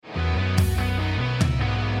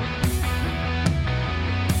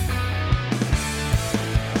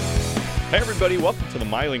Hey everybody, welcome to the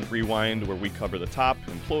MyLink Rewind, where we cover the top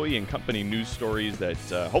employee and company news stories that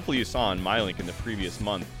hopefully you saw on MyLink in the previous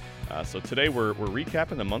month. So today we're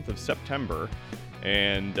recapping the month of September,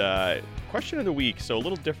 and question of the week, so a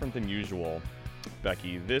little different than usual.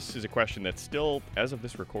 Becky, this is a question that's still, as of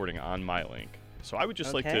this recording, on MyLink. So I would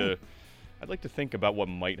just like to think about what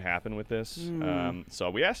might happen with this. So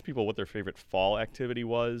we asked people what their favorite fall activity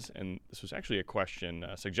was, and this was actually a question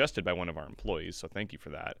suggested by one of our employees, so thank you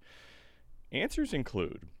for that. Answers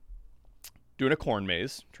include doing a corn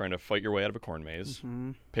maze, trying to fight your way out of a corn maze,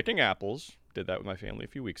 picking apples, did that with my family a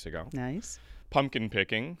few weeks ago. Nice. Pumpkin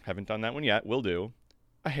picking, haven't done that one yet, will do.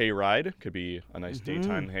 A hayride, could be a nice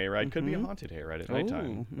daytime hayride, could be a haunted hayride at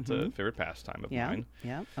nighttime. It's a favorite pastime of mine.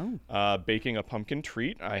 Yeah. Baking a pumpkin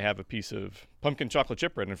treat. I have a piece of pumpkin chocolate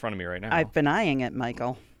chip bread in front of me right now. I've been eyeing it,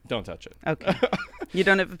 Michael. Don't touch it. Okay. You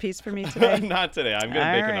don't have a piece for me today? Not today. I'm going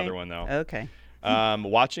to bake another one, though. Okay.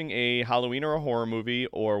 Watching a Halloween or a horror movie,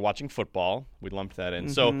 or watching football. We lumped that in.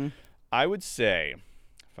 So I would say,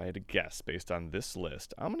 if I had to guess based on this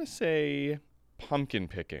list, I'm going to say pumpkin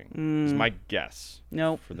picking is my guess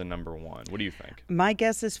for the number one. What do you think? My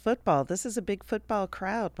guess is football. This is a big football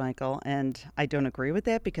crowd, Michael, and I don't agree with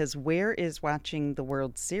that because where is watching the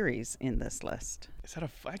World Series in this list? Is that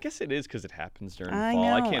I guess it is because it happens during fall.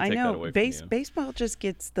 I can't take that away from you. Baseball just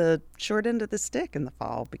gets the short end of the stick in the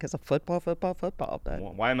fall because of football. But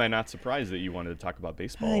why am I not surprised that you wanted to talk about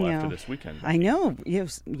baseball after this weekend? I know.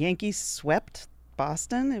 Yankees swept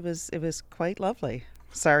Boston. It was quite lovely.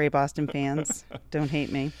 Sorry, Boston fans. Don't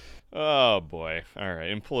hate me. Oh, boy. All right.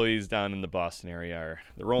 Employees down in the Boston area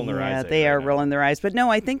they're rolling their eyes. Yeah, they are rolling their eyes. But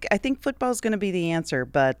no, I think football is going to be the answer.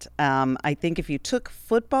 But I think if you took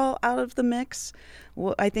football out of the mix,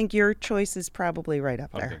 well, I think your choice is probably right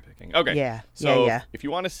up there. Pumpkin picking. Okay. Yeah. So if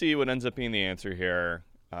you want to see what ends up being the answer here,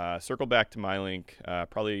 circle back to MyLink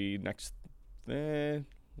probably next. By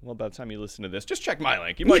the time you listen to this, just check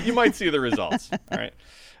MyLink. You might see the results. All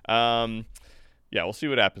right. Yeah, we'll see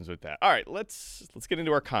what happens with that. All right, let's get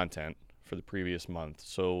into our content for the previous month.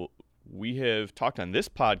 So we have talked on this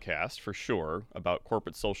podcast for sure about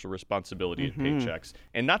corporate social responsibility at Paychex.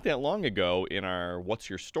 And not that long ago in our What's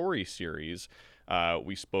Your Story series,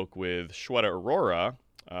 we spoke with Shweta Arora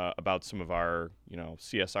about some of our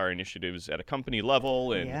CSR initiatives at a company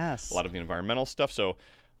level and a lot of the environmental stuff. So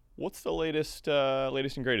what's the latest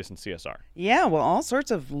and greatest in CSR? Yeah, well, all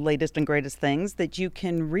sorts of latest and greatest things that you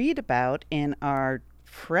can read about in our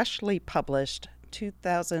freshly published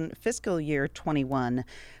 2000 fiscal year 21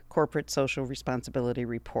 Corporate Social Responsibility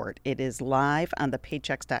Report. It is live on the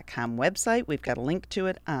Paychex.com website. We've got a link to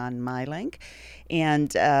it on MyLink,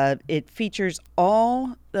 and it features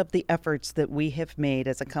all of the efforts that we have made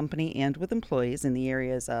as a company and with employees in the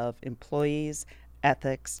areas of employees,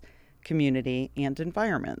 ethics, community, and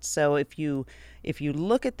environment. So if you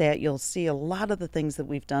look at that, you'll see a lot of the things that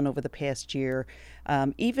we've done over the past year.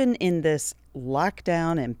 Even in this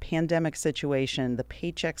lockdown and pandemic situation, the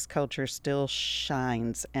Paychex culture still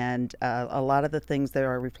shines, and a lot of the things that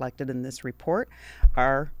are reflected in this report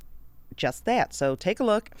are just that. So take a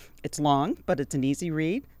look. It's long, but it's an easy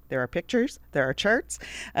read. There are pictures, there are charts,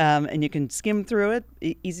 and you can skim through it,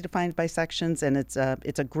 easy to find by sections, and it's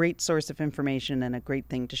a great source of information and a great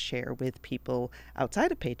thing to share with people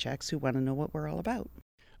outside of Paychex who want to know what we're all about.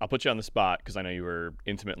 I'll put you on the spot because I know you were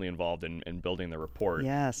intimately involved in building the report.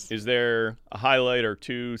 Yes. Is there a highlight or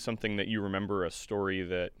two, something that you remember, a story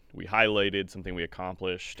that we highlighted, something we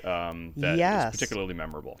accomplished that is particularly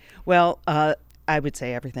memorable? Well, I would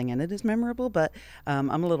say everything in it is memorable, but I'm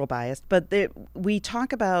a little biased. But we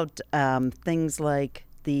talk about things like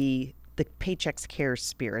the Paychex Care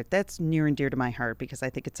spirit. That's near and dear to my heart because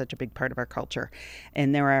I think it's such a big part of our culture.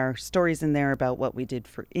 And there are stories in there about what we did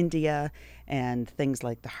for India and things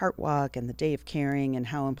like the Heart Walk and the Day of Caring and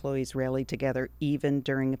how employees rallied together even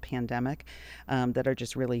during a pandemic that are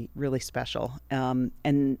just really, really special.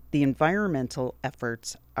 And the environmental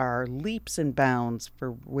efforts are leaps and bounds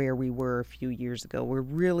for where we were a few years ago. We're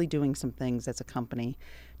really doing some things as a company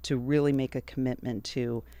to really make a commitment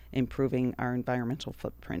to improving our environmental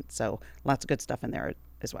footprint. So lots of good stuff in there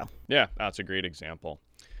as well. Yeah, that's a great example.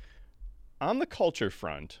 On the culture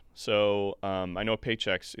front, so I know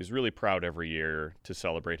Paychex is really proud every year to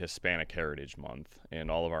celebrate Hispanic Heritage Month, and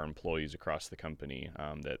all of our employees across the company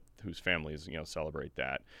whose families celebrate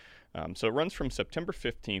that. So it runs from September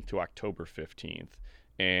 15th to October 15th.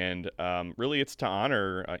 And really, it's to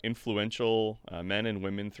honor influential men and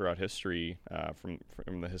women throughout history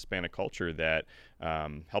from the Hispanic culture that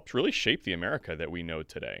helped really shape the America that we know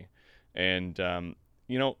today. And,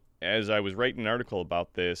 as I was writing an article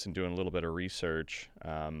about this and doing a little bit of research,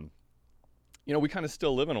 we kind of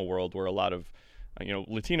still live in a world where a lot of,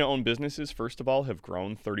 Latino-owned businesses, first of all, have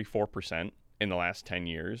grown 34% in the last 10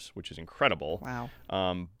 years, which is incredible.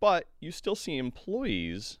 Wow. But you still see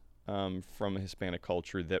employees from a Hispanic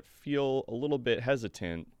culture that feel a little bit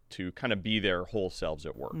hesitant to kind of be their whole selves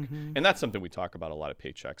at work. Mm-hmm. And that's something we talk about a lot at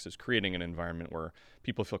Paychex, is creating an environment where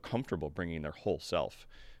people feel comfortable bringing their whole self,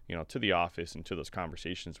 to the office and to those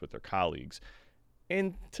conversations with their colleagues.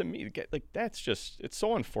 And to me, that's it's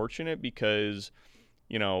so unfortunate because,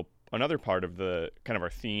 another part of the kind of our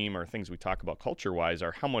theme or things we talk about culture-wise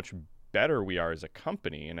are how much better we are as a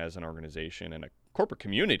company and as an organization and a corporate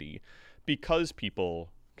community because people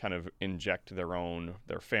kind of inject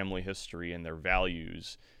their family history and their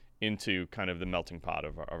values into kind of the melting pot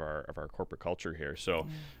of our corporate culture here. So,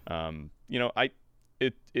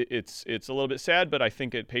 it's a little bit sad, but I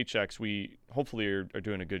think at Paychex we hopefully are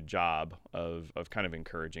doing a good job of kind of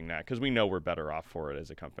encouraging that because we know we're better off for it as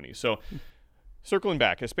a company. So, circling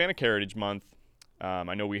back, Hispanic Heritage Month.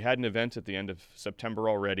 I know we had an event at the end of September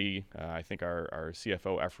already. I think our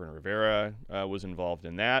CFO, Efren Rivera, was involved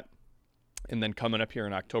in that. And then coming up here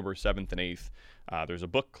on October 7th and 8th, there's a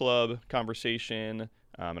book club conversation.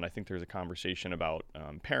 And I think there's a conversation about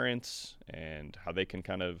parents and how they can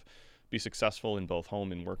kind of be successful in both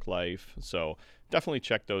home and work life. So definitely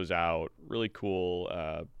check those out. Really cool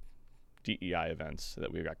DEI events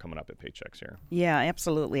that we've got coming up at Paychex here. Yeah,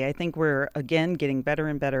 absolutely. I think we're, again, getting better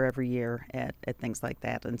and better every year at things like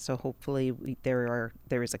that. And so hopefully there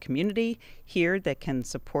is a community here that can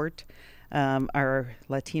support our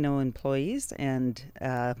Latino employees. And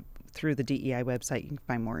through the DEI website, you can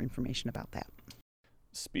find more information about that.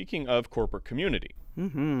 Speaking of corporate community,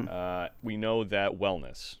 Mm-hmm. we know that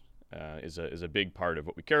wellness is a big part of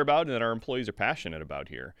what we care about and that our employees are passionate about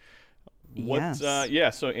here. Yes.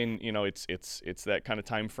 So it's that kind of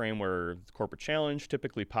time frame where the corporate challenge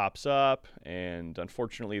typically pops up, and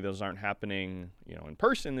unfortunately those aren't happening, in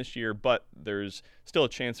person this year, but there's still a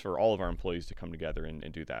chance for all of our employees to come together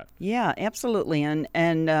and do that. Yeah, absolutely.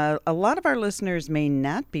 And a lot of our listeners may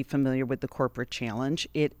not be familiar with the corporate challenge.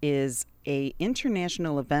 It is a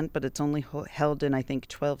international event, but it's only held in, I think,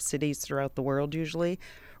 12 cities throughout the world usually.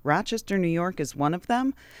 Rochester, New York is one of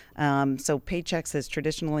them. So Paychex has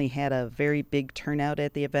traditionally had a very big turnout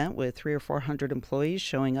at the event with 300 or 400 employees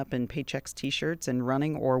showing up in Paychex t-shirts and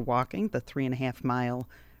running or walking the 3.5-mile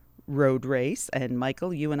road race. And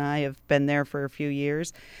Michael, you and I have been there for a few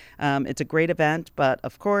years. It's a great event, but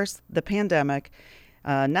of course, the pandemic,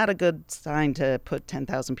 not a good sign to put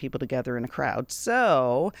 10,000 people together in a crowd.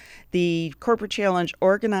 So the Corporate Challenge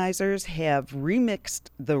organizers have remixed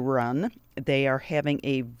the run. They are having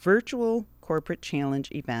a virtual Corporate Challenge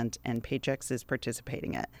event, and Paychex is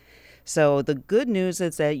participating in it. So the good news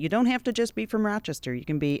is that you don't have to just be from Rochester. You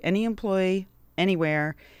can be any employee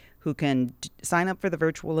anywhere who can sign up for the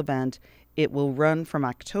virtual event. It will run from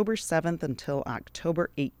October 7th until October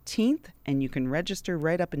 18th, and you can register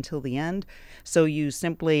right up until the end. So you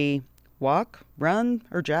simply walk, run,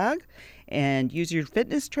 or jog, and use your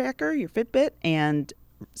fitness tracker, your Fitbit, and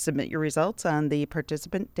submit your results on the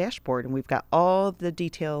participant dashboard. And we've got all the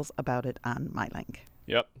details about it on MyLink.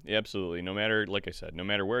 Yep, absolutely. No matter, like I said, no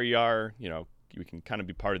matter where you are, we can kind of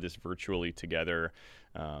be part of this virtually together.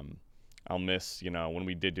 I'll miss, when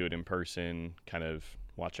we did do it in person, kind of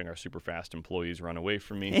watching our super fast employees run away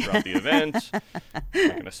from me throughout the event. I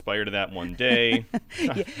can aspire to that one day.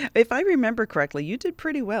 Yeah, if I remember correctly, you did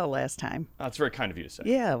pretty well last time. That's very kind of you to say.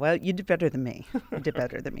 Yeah, well, you did better than me. You did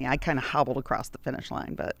better than me. I kind of hobbled across the finish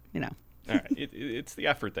line, but, All right, it's the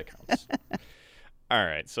effort that counts. All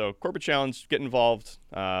right, so Corporate Challenge, get involved.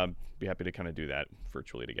 Be happy to kind of do that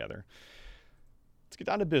virtually together. Let's get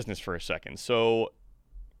down to business for a second. So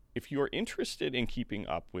if you are interested in keeping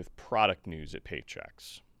up with product news at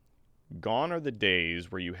Paychex, gone are the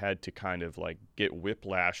days where you had to kind of like get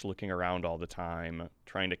whiplash looking around all the time,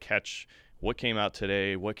 trying to catch what came out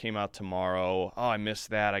today, what came out tomorrow. Oh, I missed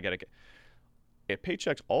that. I got to get. At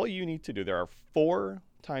Paychex, all you need to do, there are 4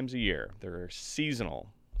 times a year. There are seasonal,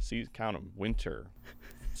 count them, winter,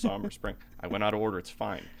 summer, spring. I went out of order. It's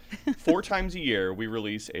fine. 4 times a year, we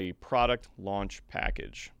release a product launch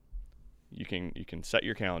package. You can set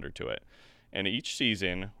your calendar to it. And each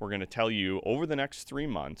season, we're going to tell you over the next 3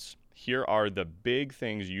 months, here are the big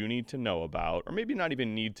things you need to know about, or maybe not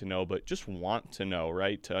even need to know, but just want to know,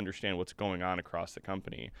 right, to understand what's going on across the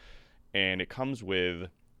company. And it comes with,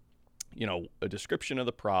 a description of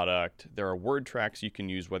the product. There are word tracks you can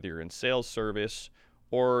use whether you're in sales service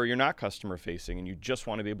or you're not customer facing and you just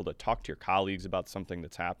want to be able to talk to your colleagues about something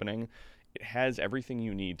that's happening. It has everything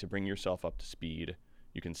you need to bring yourself up to speed.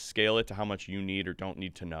 You can scale it to how much you need or don't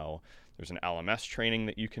need to know. There's an LMS training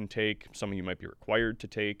that you can take. Some of you might be required to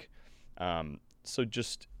take. So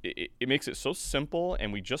just it makes it so simple,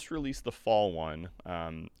 and we just released the fall one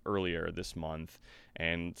earlier this month.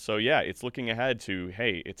 And so, yeah, it's looking ahead to,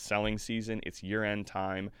 hey, it's selling season, it's year-end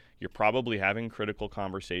time. You're probably having critical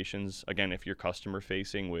conversations, again, if you're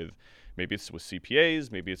customer-facing with, maybe it's with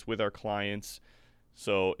CPAs, maybe it's with our clients.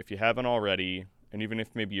 So if you haven't already, and even if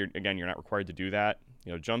maybe you're not required to do that,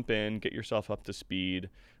 jump in, get yourself up to speed.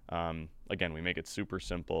 Again, we make it super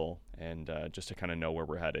simple, and just to kind of know where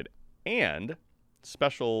we're headed. And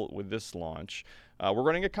special with this launch, we're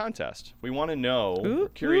running a contest. We want to know, we're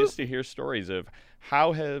curious to hear stories of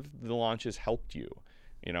how have the launches helped you.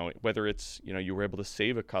 Whether it's, you were able to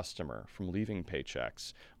save a customer from leaving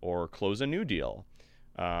Paychex or close a new deal,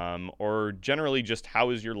 or generally just how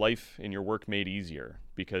is your life and your work made easier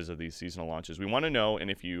because of these seasonal launches. We want to know,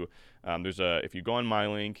 and if you if you go on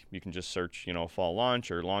MyLink, you can just search, fall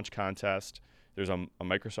launch or launch contest. There's a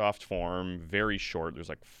Microsoft form, very short. There's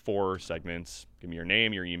like 4 segments. Give me your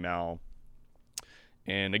name, your email.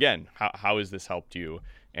 And again, how has this helped you?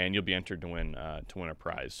 And you'll be entered to win a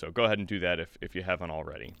prize. So go ahead and do that if you haven't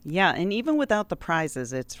already. Yeah, and even without the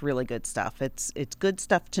prizes, it's really good stuff. It's good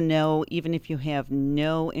stuff to know, even if you have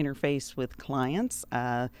no interface with clients.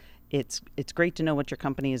 It's great to know what your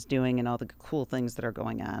company is doing and all the cool things that are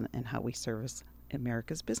going on and how we service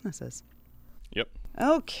America's businesses. Yep.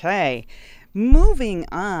 Okay. Moving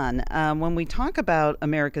on, when we talk about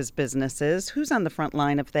America's businesses, who's on the front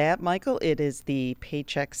line of that, Michael? It is the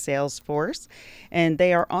Paychex sales force, and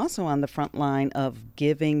they are also on the front line of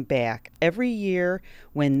giving back. Every year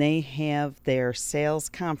when they have their sales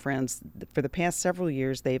conference, for the past several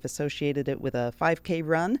years, they've associated it with a 5K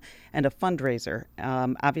run and a fundraiser.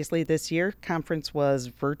 Obviously, this year, conference was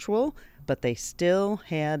virtual, but they still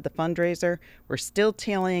had the fundraiser. We're still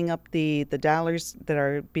tallying up the dollars that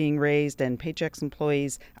are being raised, and Paychex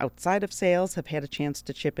employees outside of sales have had a chance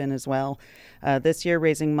to chip in as well. This year,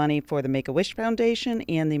 raising money for the Make-A-Wish Foundation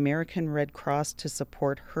and the American Red Cross to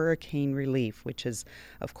support hurricane relief, which is,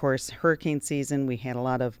 of course, hurricane season. We had a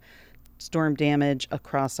lot of storm damage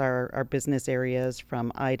across our business areas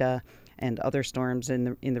from Ida and other storms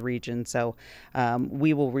in the region. So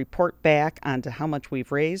we will report back onto how much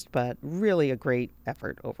we've raised, but really a great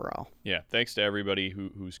effort overall. Yeah, thanks to everybody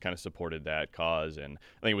who's kind of supported that cause. And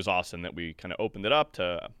I think it was awesome that we kind of opened it up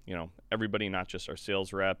to, everybody, not just our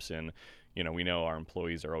sales reps. And, we know our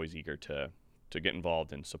employees are always eager to get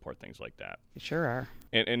involved and support things like that. We sure are.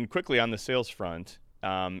 And quickly on the sales front,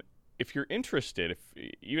 if you're interested,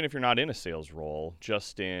 even if you're not in a sales role,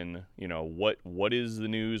 just in, what is the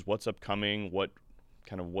news, what's upcoming,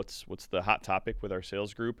 what's the hot topic with our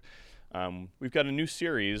sales group, we've got a new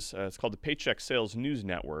series. It's called the Paychex Sales News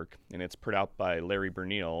Network, and it's put out by Larry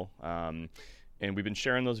Bernil. And we've been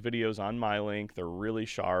sharing those videos on MyLink. They're really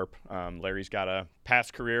sharp. Larry's got a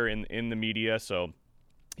past career in the media, so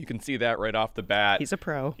you can see that right off the bat. He's a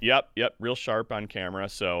pro. Yep, real sharp on camera.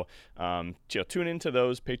 So tune into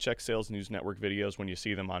those Paychex Sales News Network videos when you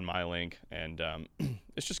see them on MyLink, and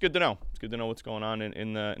it's just good to know. It's good to know what's going on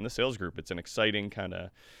in the sales group. It's an exciting kind of,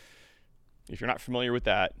 if you're not familiar with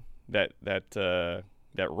that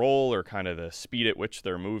role or kind of the speed at which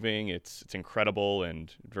they're moving, it's incredible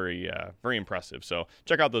and very very impressive. So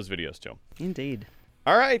check out those videos too. Indeed.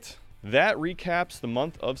 All right, that recaps the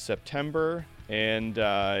month of September. And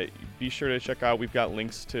be sure to check out, we've got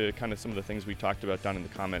links to kind of some of the things we talked about down in the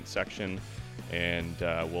comments section. And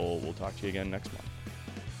we'll talk to you again next month.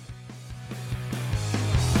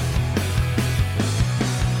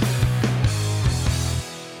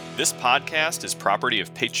 This podcast is property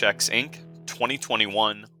of Paychex Inc.,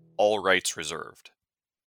 2021, all rights reserved.